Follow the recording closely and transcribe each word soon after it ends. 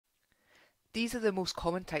These are the most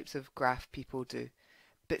common types of graph people do,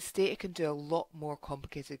 but STATA can do a lot more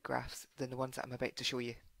complicated graphs than the ones that I'm about to show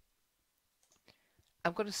you.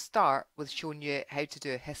 I'm going to start with showing you how to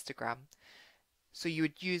do a histogram. So you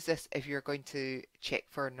would use this if you're going to check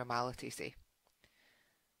for normality, say.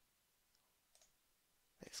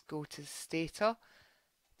 Let's go to STATA.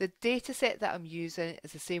 The dataset that I'm using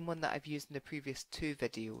is the same one that I've used in the previous two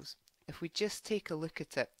videos. If we just take a look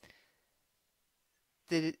at it,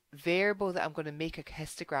 the variable that I'm going to make a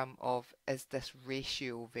histogram of is this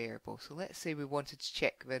ratio variable. So let's say we wanted to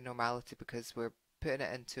check the normality because we're putting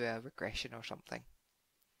it into a regression or something.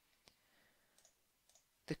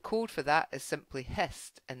 The code for that is simply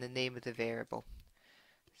hist and the name of the variable.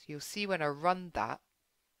 So you'll see when I run that,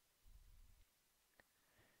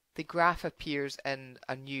 the graph appears in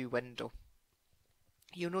a new window.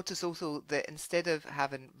 You'll notice also that instead of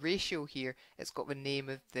having ratio here, it's got the name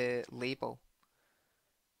of the label.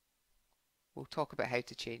 We'll talk about how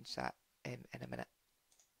to change that in a minute.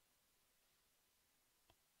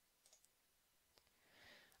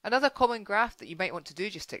 Another common graph that you might want to do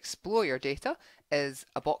just to explore your data is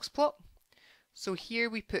a box plot. So here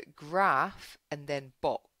we put graph and then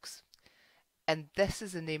box. And this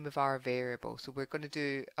is the name of our variable. So we're going to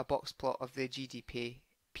do a box plot of the GDP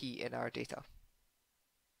in our data.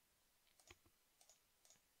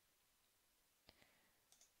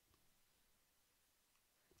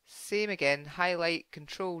 Same again, highlight,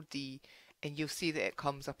 Control D, and you'll see that it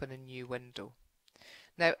comes up in a new window.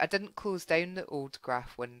 Now, I didn't close down the old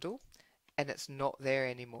graph window, and it's not there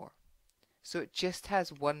anymore. So it just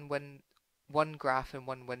has one graph in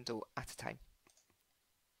one window at a time.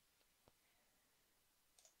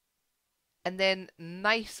 And then,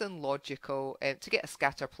 nice and logical, to get a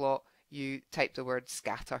scatter plot, you type the word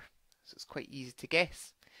scatter. So it's quite easy to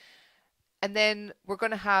guess. And then we're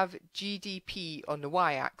going to have GDP on the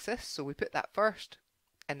y-axis, so we put that first,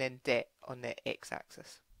 and then debt on the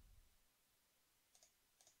x-axis.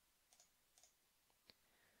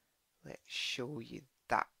 Let's show you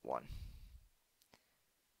that one.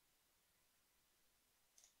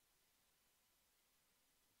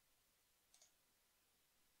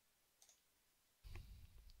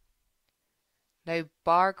 Now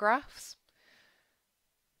bar graphs.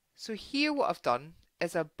 So here what I've done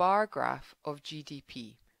is a bar graph of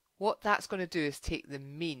GDP. What that's going to do is take the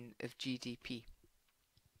mean of GDP.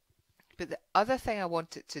 But the other thing I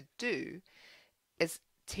want it to do is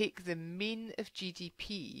take the mean of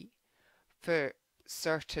GDP for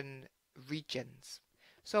certain regions.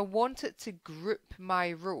 So I want it to group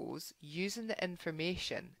my rows using the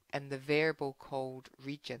information in the variable called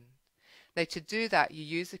region. Now to do that you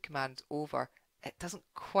use the command over. It doesn't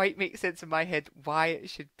quite make sense in my head why it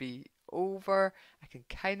should be over. I can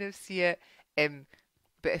kind of see it.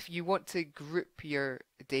 But if you want to group your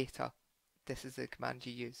data, this is the command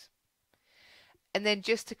you use. And then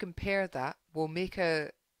just to compare that, we'll make a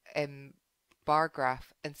bar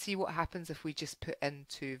graph and see what happens if we just put in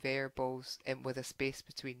two variables with a space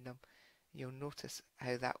between them. You'll notice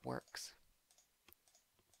how that works.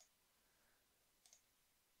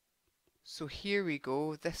 So here we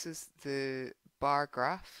go. This is the bar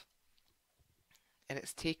graph, and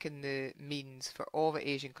it's taken the means for all the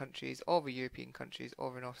Asian countries, all the European countries,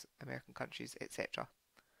 all the North American countries, etc.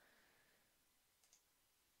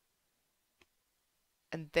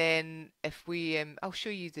 And then if we, I'll show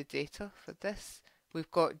you the data for this. We've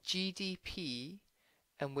got GDP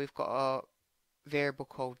and we've got a variable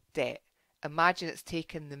called debt. Imagine it's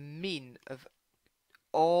taken the mean of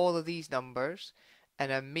all of these numbers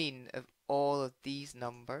and a mean of all of these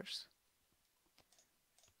numbers.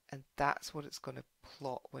 And that's what it's going to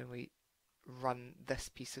plot when we run this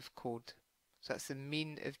piece of code. So that's the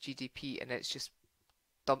mean of GDP and it's just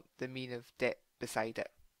dumped the mean of debt beside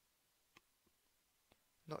it.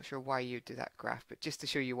 Not sure why you do that graph, but just to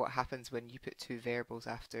show you what happens when you put two variables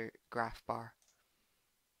after graph bar.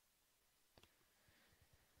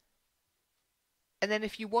 And then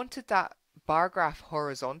if you wanted that bar graph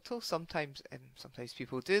horizontal, sometimes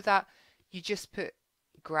people do that, you just put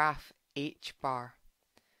graph h bar.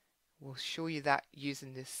 We'll show you that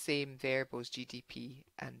using the same variables GDP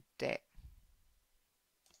and debt.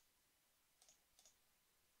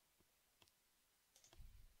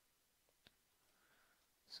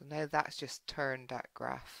 So now that's just turned that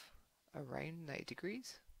graph around 90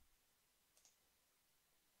 degrees.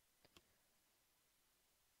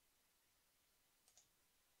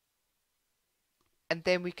 And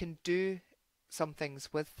then we can do some things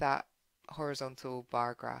with that horizontal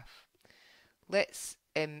bar graph. Let's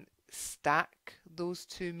stack those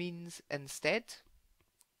two means instead.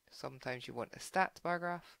 Sometimes you want a stacked bar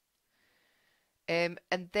graph.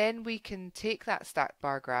 And then we can take that stacked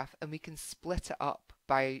bar graph and we can split it up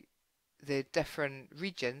by the different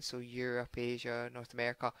regions, so Europe, Asia, North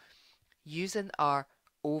America, using our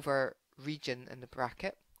over region in the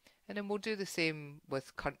bracket. And then we'll do the same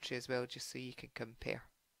with country as well, just so you can compare.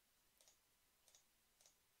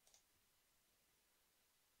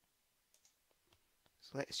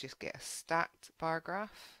 So let's just get a stacked bar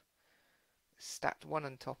graph, stacked one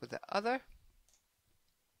on top of the other.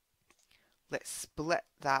 Let's split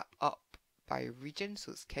that up by region,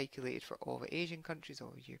 so it's calculated for all the Asian countries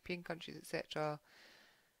or European countries, etc.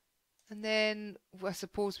 And then I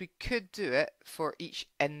suppose we could do it for each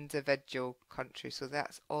individual country. So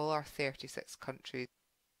that's all our 36 countries.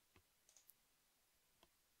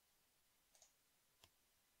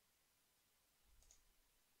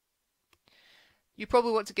 You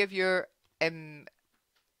probably want to give your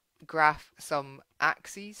graph some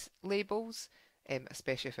axes labels,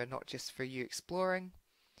 especially if they're not just for you exploring.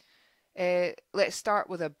 Let's start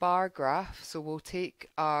with a bar graph. So we'll take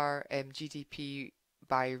our GDP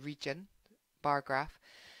by region bar graph,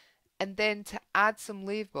 and then to add some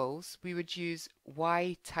labels we would use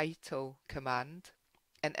ytitle command,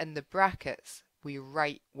 and in the brackets we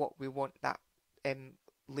write what we want that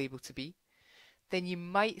label to be. Then you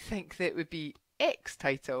might think that it would be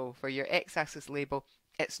xtitle for your x-axis label.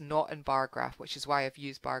 It's not in bar graph, which is why I've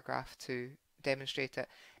used bar graph to demonstrate it.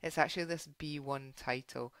 It's actually this B1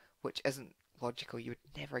 title, which isn't logical. You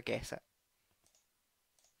would never guess it.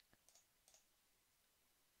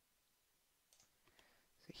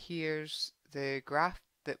 So here's the graph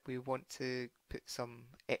that we want to put some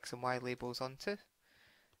X and Y labels onto.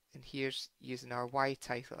 And here's using our Y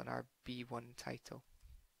title and our B1 title.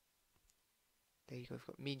 There you go, we've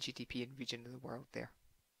got mean GDP and region of the world there.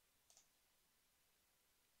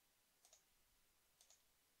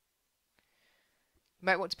 You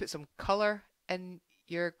might want to put some colour in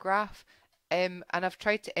your graph, and I've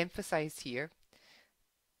tried to emphasise here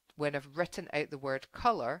when I've written out the word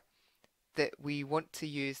colour that we want to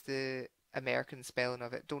use the American spelling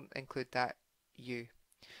of it. Don't include that U.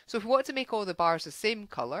 So if we want to make all the bars the same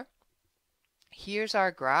colour, here's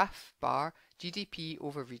our graph bar GDP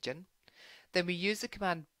over region. Then we use the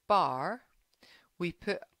command bar, we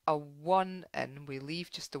put a 1 in, we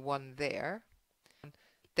leave just a 1 there,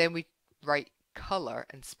 then we write colour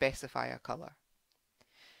and specify a colour.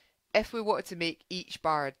 If we wanted to make each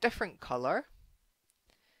bar a different colour,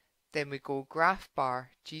 then we go graph bar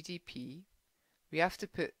GDP, we have to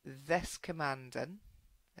put this command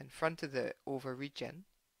in front of the over region,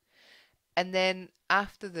 and then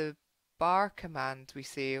after the bar command we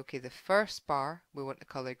say, okay, the first bar we want the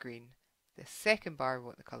colour green, the second bar we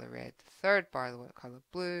want the colour red, the third bar we want the colour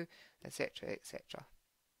blue, etc, etc.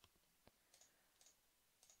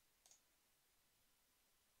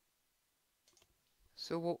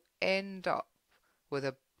 So we'll end up with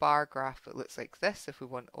a bar graph that looks like this if we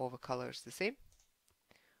want all the colours the same,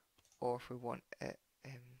 or if we want it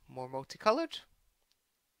more multicoloured,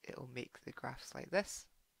 it'll make the graphs like this.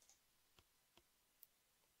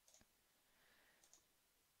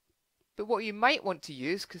 But what you might want to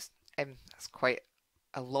use, because that's quite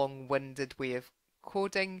a long-winded way of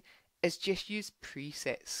coding, is just use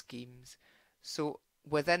preset schemes. So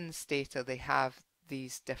within STATA they have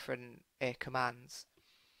these different commands.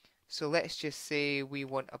 So let's just say we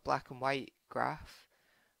want a black and white graph.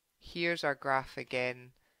 Here's our graph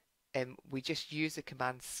again. We just use the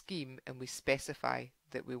command scheme and we specify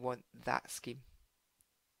that we want that scheme.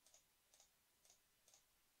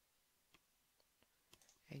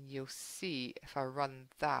 And you'll see if I run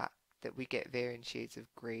that we get varying shades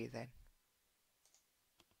of grey then.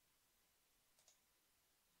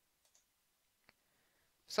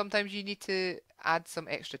 Sometimes you need to add some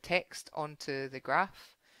extra text onto the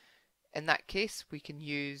graph. In that case, we can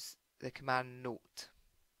use the command note.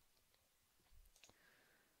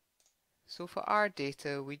 So for our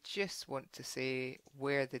data, we just want to say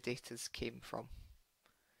where the data came from.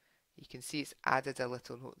 You can see it's added a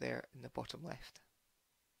little note there in the bottom left.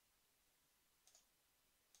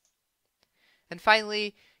 And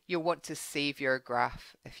finally, you'll want to save your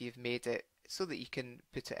graph if you've made it so that you can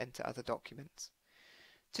put it into other documents.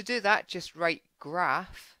 To do that, just write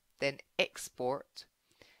graph, then export,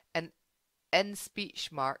 and in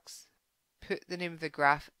speech marks, put the name of the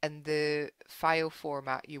graph in the file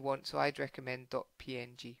format you want. So I'd recommend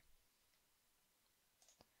 .png.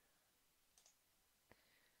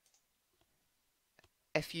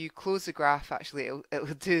 If you close the graph, actually,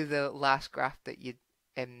 it'll do the last graph that you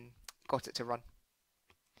got it to run.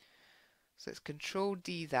 So let's Control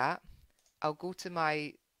D that. I'll go to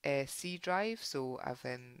my C drive, so I've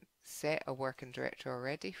set a working directory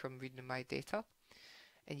already from reading my data.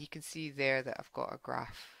 And you can see there that I've got a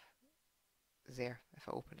graph there. If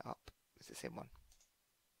I open it up, it's the same one.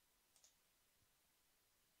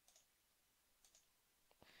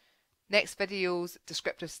 Next videos,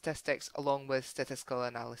 descriptive statistics along with statistical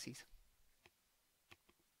analyses.